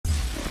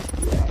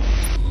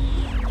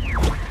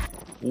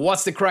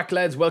What's the crack,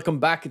 lads? Welcome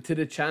back to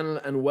the channel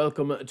and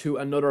welcome to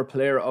another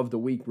Player of the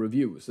Week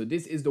review. So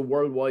this is the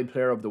Worldwide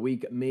Player of the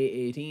Week, May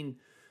 18,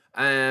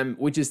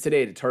 which is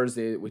today, the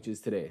Thursday, which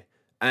is today.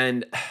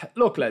 And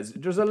look, lads,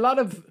 there's a lot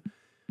of...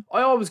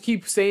 I always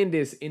keep saying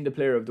this in the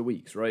Player of the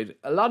Weeks, right?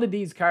 A lot of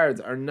these cards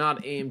are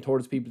not aimed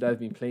towards people that have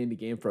been playing the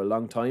game for a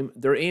long time.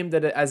 They're aimed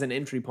at it as an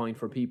entry point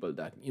for people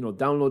that,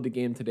 download the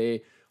game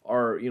today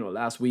or,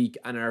 last week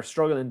and are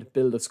struggling to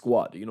build a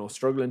squad,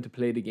 struggling to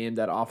play the game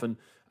that often.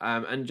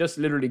 And just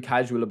literally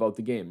casual about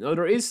the game. Now,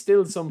 there is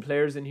still some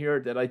players in here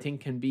that I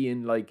think can be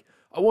in, like,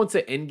 I won't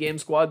say end-game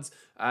squads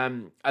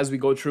as we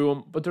go through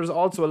them, but there's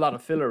also a lot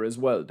of filler as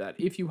well, that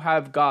if you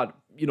have got,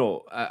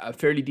 a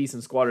fairly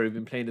decent squad or you've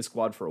been playing the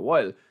squad for a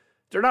while,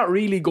 they're not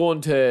really going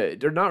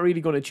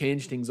to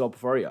change things up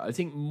for you. I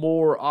think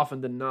more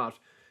often than not,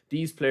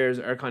 these players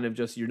are kind of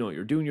just,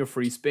 you're doing your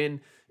free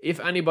spin. If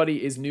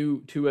anybody is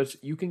new to it,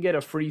 you can get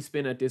a free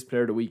spin at this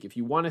Player of the Week. If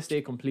you want to stay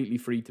completely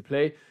free to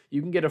play,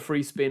 you can get a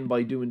free spin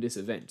by doing this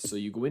event. So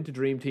you go into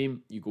Dream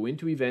Team, you go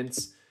into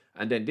events,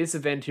 and then this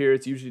event here,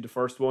 it's usually the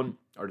first one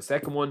or the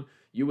second one,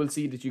 you will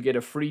see that you get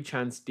a free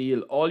chance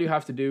deal. All you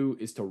have to do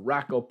is to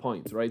rack up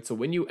points, right? So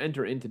when you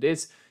enter into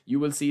this, you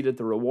will see that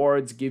the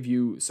rewards give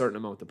you a certain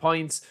amount of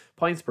points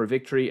per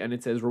victory, and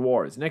it says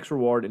rewards. Next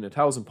reward in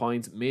 1,000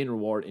 points, main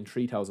reward in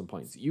 3,000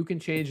 points. You can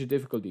change the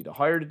difficulty. The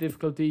higher the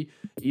difficulty,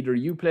 either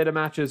you play the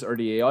matches or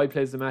the AI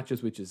plays the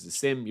matches, which is the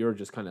sim. You're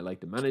just kind of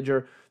like the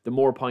manager. The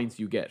more points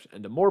you get.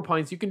 And the more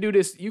points, you can do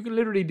this, you can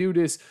literally do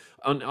this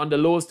on the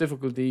lowest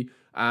difficulty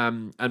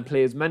and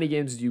play as many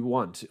games as you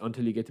want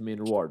until you get the main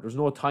reward. There's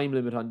no time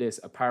limit on this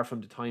apart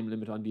from the time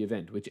limit on the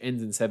event, which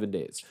ends in 7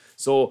 days.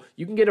 So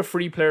you can get a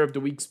free Player of the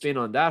Week spin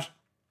on that.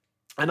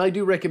 And I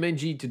do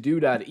recommend you to do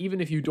that,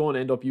 even if you don't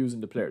end up using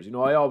the players.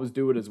 I always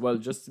do it as well,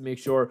 just to make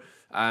sure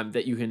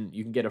that you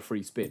can get a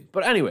free spin.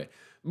 But anyway,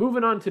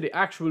 moving on to the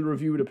actual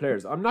review of the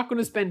players. I'm not going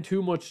to spend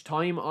too much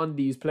time on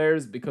these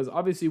players because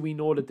obviously we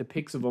know that the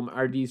picks of them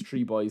are these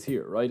three boys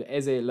here, right?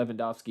 Eze,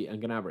 Lewandowski,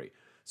 and Gnabry.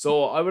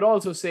 So I would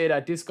also say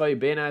that this guy,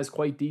 Bena, is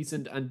quite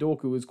decent, and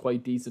Doku is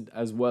quite decent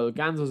as well.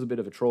 Ganzo's a bit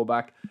of a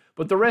throwback.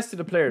 But the rest of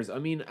the players, I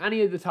mean,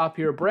 any of the top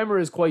here, Bremer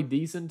is quite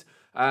decent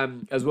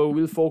as well.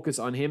 We'll focus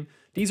on him.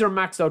 These are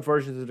maxed out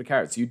versions of the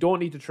cards, so you don't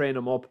need to train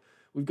them up.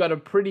 We've got a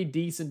pretty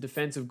decent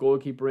defensive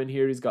goalkeeper in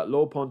here. He's got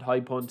low punt, high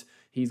punt.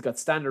 He's got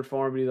standard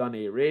form. He's on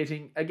a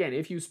rating. Again,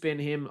 if you spin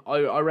him,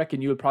 I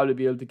reckon you'll probably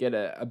be able to get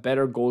a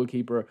better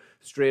goalkeeper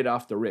straight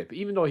off the rip.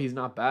 Even though he's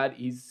not bad,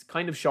 he's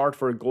kind of short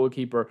for a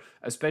goalkeeper,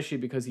 especially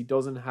because he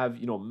doesn't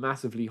have,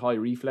 massively high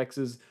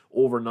reflexes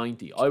over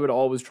 90. I would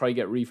always try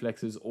get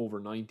reflexes over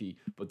 90,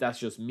 but that's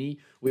just me.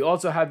 We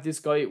also have this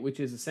guy, which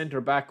is a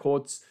centre-back,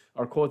 Coates.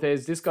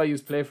 This guy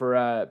used to play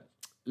for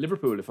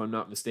Liverpool, if I'm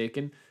not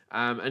mistaken.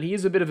 And he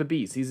is a bit of a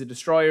beast. He's a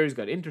destroyer. He's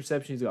got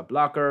interception. He's got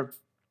blocker.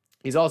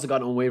 He's also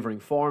got unwavering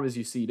form, as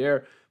you see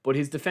there. But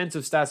his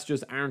defensive stats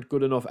just aren't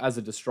good enough as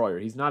a destroyer.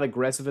 He's not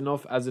aggressive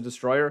enough as a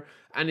destroyer.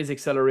 And his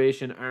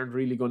acceleration aren't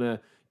really going to...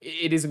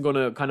 It isn't going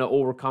to kind of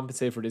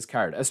overcompensate for this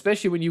card.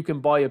 Especially when you can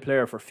buy a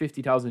player for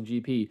 50,000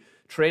 GP,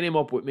 train him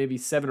up with maybe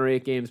 7 or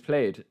 8 games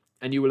played,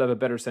 and you will have a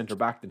better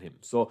centre-back than him.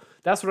 So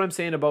that's what I'm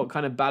saying about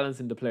kind of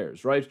balancing the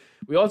players, right?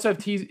 We also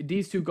have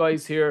these two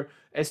guys here,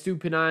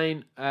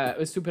 Estupinan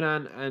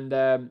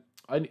and...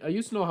 I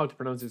used to know how to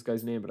pronounce this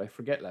guy's name, but I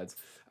forget, lads.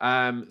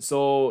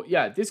 So,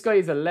 yeah, this guy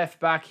is a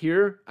left-back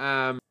here.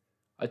 I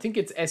think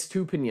it's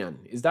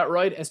Estupinan. Is that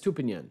right?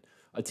 Estupinan,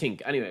 I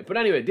think.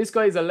 Anyway, this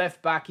guy is a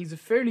left-back. He's a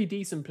fairly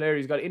decent player.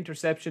 He's got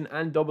interception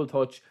and double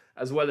touch,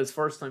 as well as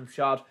first-time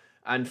shot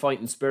and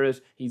fighting spirit.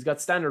 He's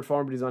got standard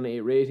form, but he's on 8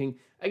 rating.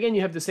 Again,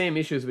 you have the same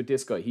issues with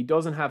this guy. He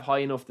doesn't have high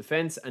enough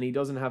defense, and he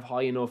doesn't have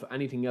high enough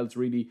anything else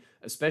really,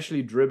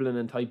 especially dribbling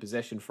and tight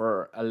possession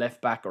for a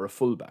left back or a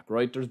full back,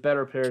 right? There's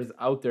better players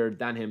out there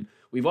than him.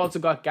 We've also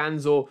got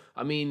Ganzo.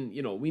 I mean,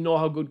 we know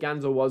how good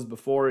Ganzo was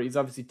before. He's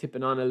obviously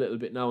tipping on a little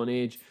bit now in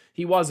age.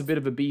 He was a bit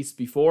of a beast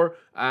before,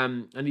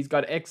 and he's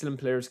got excellent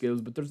player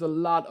skills, but there's a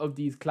lot of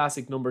these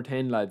classic number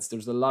 10 lads.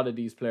 There's a lot of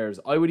these players.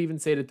 I would even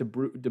say that the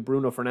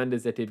Bruno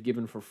Fernandes that they've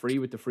given for free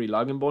with the free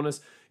login bonus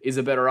is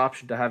a better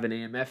option to have in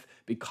AMF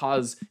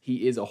because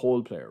he is a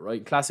whole player,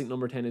 right? Classic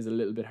number 10 is a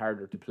little bit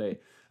harder to play.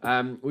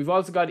 We've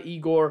also got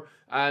Igor,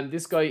 and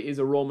this guy is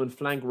a Roman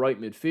flank right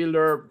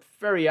midfielder.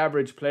 Very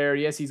average player.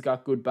 Yes, he's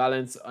got good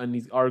balance and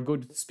he's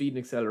good speed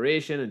and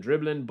acceleration and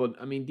dribbling, but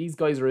I mean, these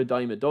guys are a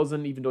dime a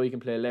dozen, even though you can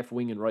play left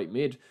wing and right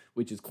mid,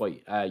 which is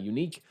quite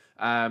unique.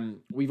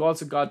 We've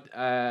also got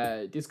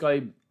this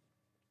guy,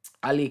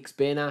 Alex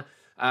Bena.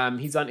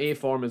 He's on A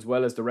form as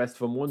well as the rest of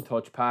them. One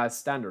touch pass,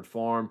 standard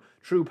form,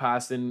 true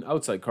passing,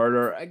 outside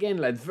curler. Again,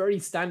 lads, very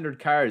standard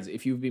cards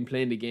if you've been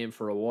playing the game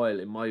for a while,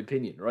 in my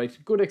opinion, right?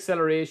 Good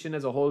acceleration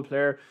as a whole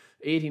player,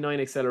 89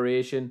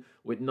 acceleration,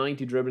 with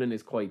 90 dribbling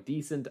is quite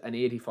decent and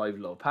 85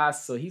 low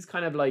pass. So he's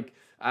kind of like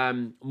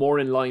more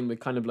in line with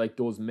kind of like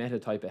those meta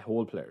type of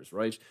whole players,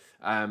 right?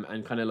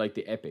 And kind of like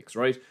the epics,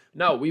 right?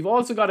 Now, we've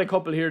also got a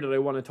couple here that I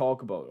want to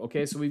talk about,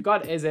 okay? So we've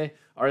got Eze,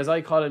 or as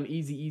I call him,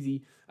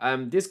 Easy.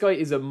 This guy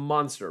is a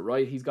monster,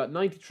 right? He's got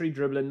 93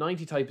 dribbling,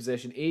 90 tight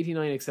possession,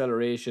 89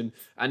 acceleration,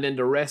 and then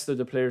the rest of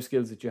the player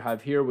skills that you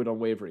have here with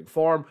unwavering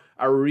form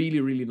are really,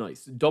 really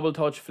nice. Double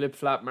touch, flip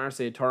flap,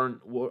 Marseille turn,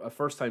 a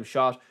first time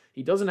shot.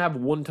 He doesn't have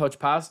one touch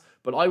pass,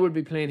 but I would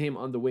be playing him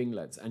on the wing,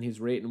 lads, and his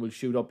rating will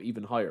shoot up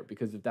even higher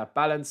because of that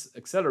balance,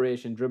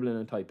 acceleration, dribbling,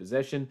 and tight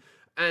possession.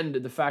 And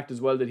the fact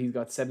as well that he's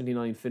got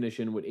 79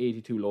 finishing with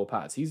 82 low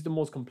pass. He's the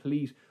most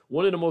complete,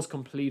 one of the most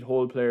complete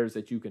whole players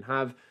that you can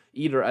have,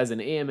 either as an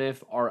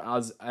AMF or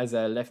as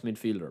a left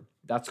midfielder.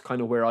 That's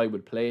kind of where I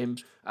would play him,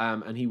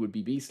 and he would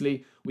be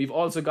beastly. We've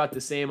also got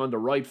the same on the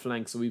right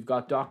flank, so we've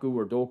got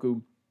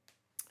Doku.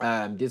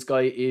 This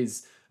guy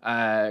is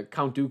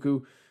Count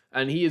Dooku,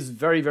 and he is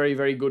very, very,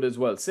 very good as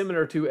well.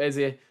 Similar to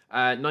Eze,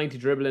 90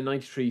 dribbling,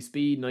 93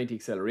 speed, 90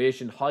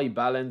 acceleration, high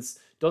balance.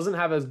 Doesn't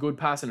have as good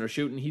passing or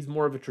shooting. He's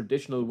more of a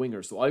traditional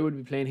winger, so I would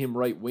be playing him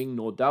right wing,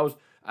 no doubt,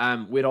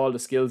 with all the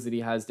skills that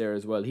he has there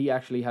as well. He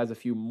actually has a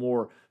few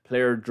more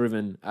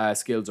player-driven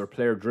skills, or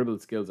player-dribble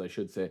skills, I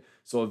should say.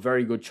 So a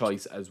very good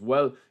choice as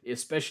well,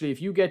 especially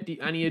if you get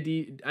any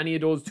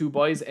of those two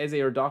boys, Eze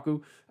or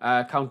Doku,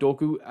 Count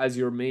Doku, as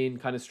your main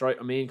kind of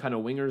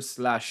wingers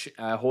slash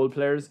whole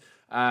players.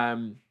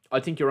 I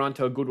think you're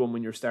onto a good one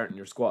when you're starting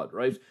your squad,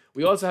 right?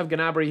 We also have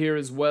Gnabry here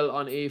as well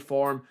on A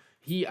form.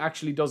 He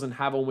actually doesn't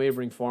have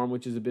unwavering form,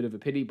 which is a bit of a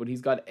pity, but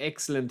he's got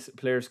excellent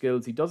player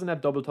skills. He doesn't have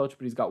double touch,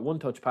 but he's got one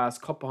touch pass,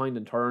 cut behind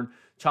and turn,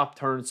 chop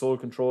turn, soul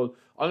control.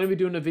 I'm going to be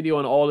doing a video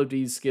on all of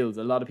these skills.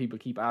 A lot of people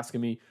keep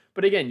asking me.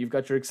 But again, you've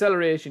got your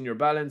acceleration, your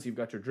balance, you've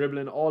got your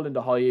dribbling, all in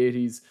the high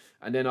 80s.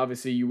 And then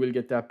obviously you will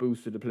get that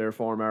boost to the player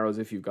form arrows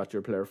if you've got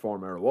your player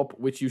form arrow up,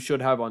 which you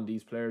should have on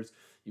these players.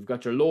 You've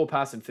got your low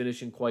pass and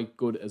finishing quite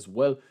good as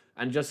well.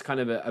 And just kind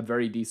of a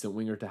very decent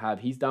winger to have.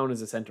 He's down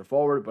as a centre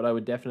forward, but I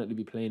would definitely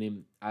be playing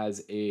him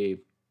as a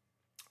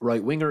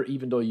right winger,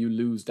 even though you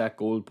lose that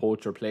goal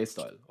poacher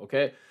playstyle,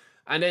 okay?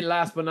 And then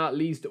last but not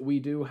least, we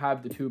do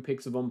have the two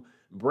picks of him.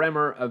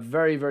 Bremer, a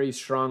very, very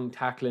strong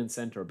tackling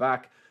centre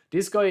back.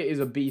 This guy is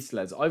a beast,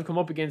 lads. I've come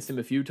up against him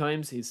a few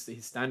times, his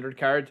standard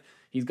card.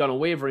 He's got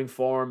unwavering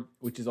form,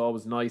 which is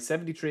always nice.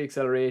 73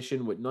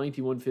 acceleration with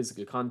 91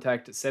 physical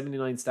contact,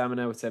 79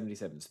 stamina with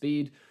 77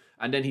 speed.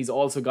 And then he's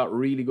also got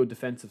really good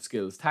defensive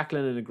skills.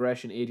 Tackling and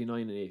aggression,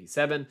 89 and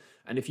 87.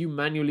 And if you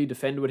manually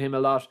defend with him a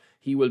lot,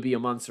 he will be a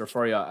monster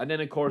for you. And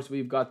then, of course,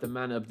 we've got the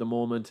man of the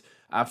moment,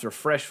 after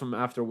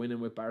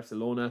winning with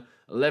Barcelona,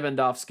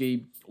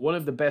 Lewandowski, one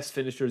of the best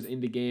finishers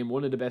in the game,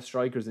 one of the best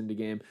strikers in the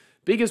game.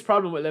 Biggest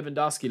problem with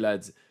Lewandowski,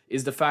 lads,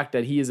 is the fact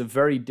that he is a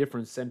very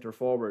different centre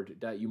forward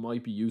that you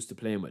might be used to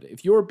playing with.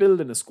 If you're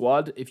building a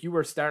squad, if you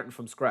were starting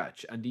from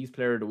scratch and these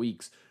player of the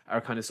weeks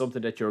are kind of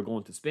something that you're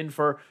going to spin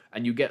for,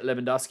 and you get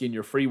Lewandowski in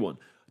your free one,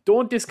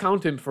 don't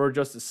discount him for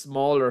just a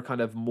smaller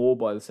kind of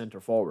mobile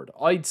centre forward.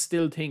 I'd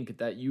still think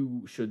that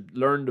you should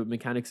learn the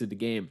mechanics of the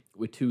game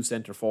with two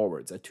centre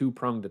forwards, a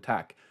two-pronged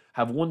attack.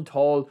 Have one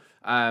tall,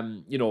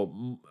 kind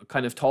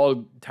of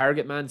tall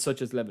target man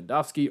such as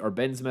Lewandowski or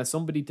Benzema,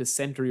 somebody to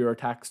centre your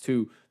attacks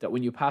to, that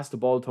when you pass the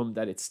ball to them,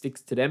 that it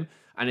sticks to them,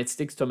 and it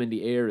sticks to them in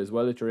the air as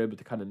well, that you're able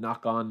to kind of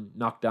knock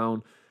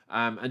down.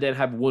 And then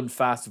have one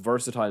fast,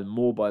 versatile,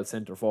 mobile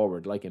centre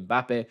forward like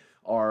Mbappe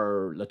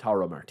or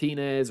Lautaro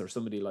Martinez or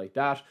somebody like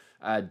that.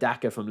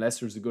 Daka from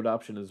Leicester is a good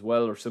option as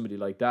well, or somebody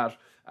like that.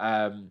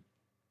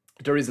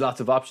 There is lots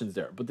of options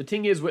there. But the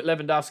thing is with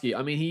Lewandowski,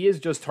 I mean, he is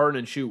just turn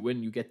and shoot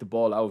when you get the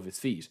ball out of his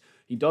feet.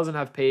 He doesn't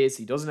have pace,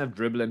 he doesn't have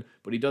dribbling,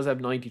 but he does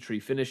have 93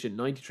 finishing,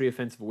 93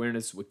 offensive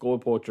awareness with goal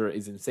poacher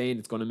is insane.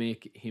 It's going to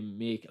make him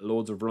make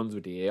loads of runs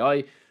with the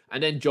AI.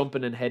 And then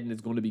jumping and heading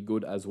is going to be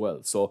good as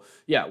well. So,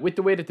 yeah, with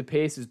the way that the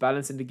pace is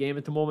balanced in the game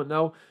at the moment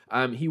now,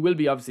 he will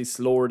be obviously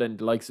slower than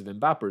the likes of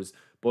Mbappe's,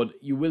 but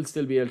you will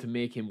still be able to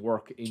make him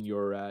work in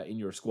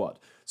your squad.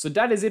 So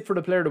that is it for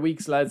the player of the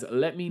week, lads.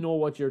 Let me know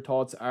what your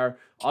thoughts are.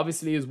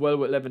 Obviously, as well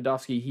with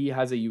Lewandowski, he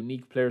has a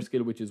unique player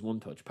skill, which is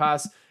one-touch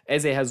pass.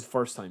 Eze has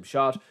first-time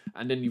shot.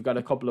 And then you've got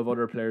a couple of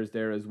other players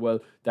there as well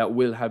that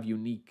will have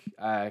unique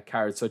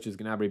cards, such as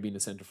Gnabry being a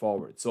centre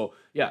forward. So,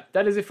 yeah,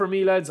 that is it for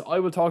me, lads. I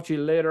will talk to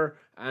you later,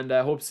 and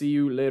I hope to see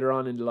you later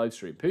on in the live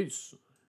stream. Peace.